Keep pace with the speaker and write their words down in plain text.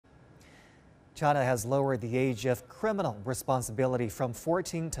China has lowered the age of criminal responsibility from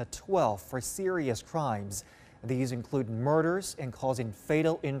 14 to 12 for serious crimes. These include murders and causing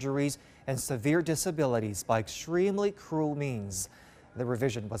fatal injuries and severe disabilities by extremely cruel means. The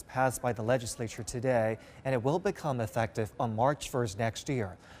revision was passed by the legislature today, and it will become effective on March 1st next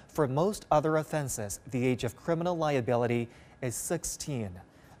year. For most other offenses, the age of criminal liability is 16.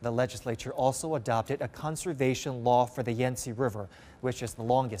 The legislature also adopted a conservation law for the Yangtze River, which is the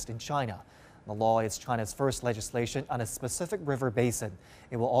longest in China. The law is China's first legislation on a specific river basin.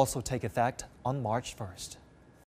 It will also take effect on March 1st.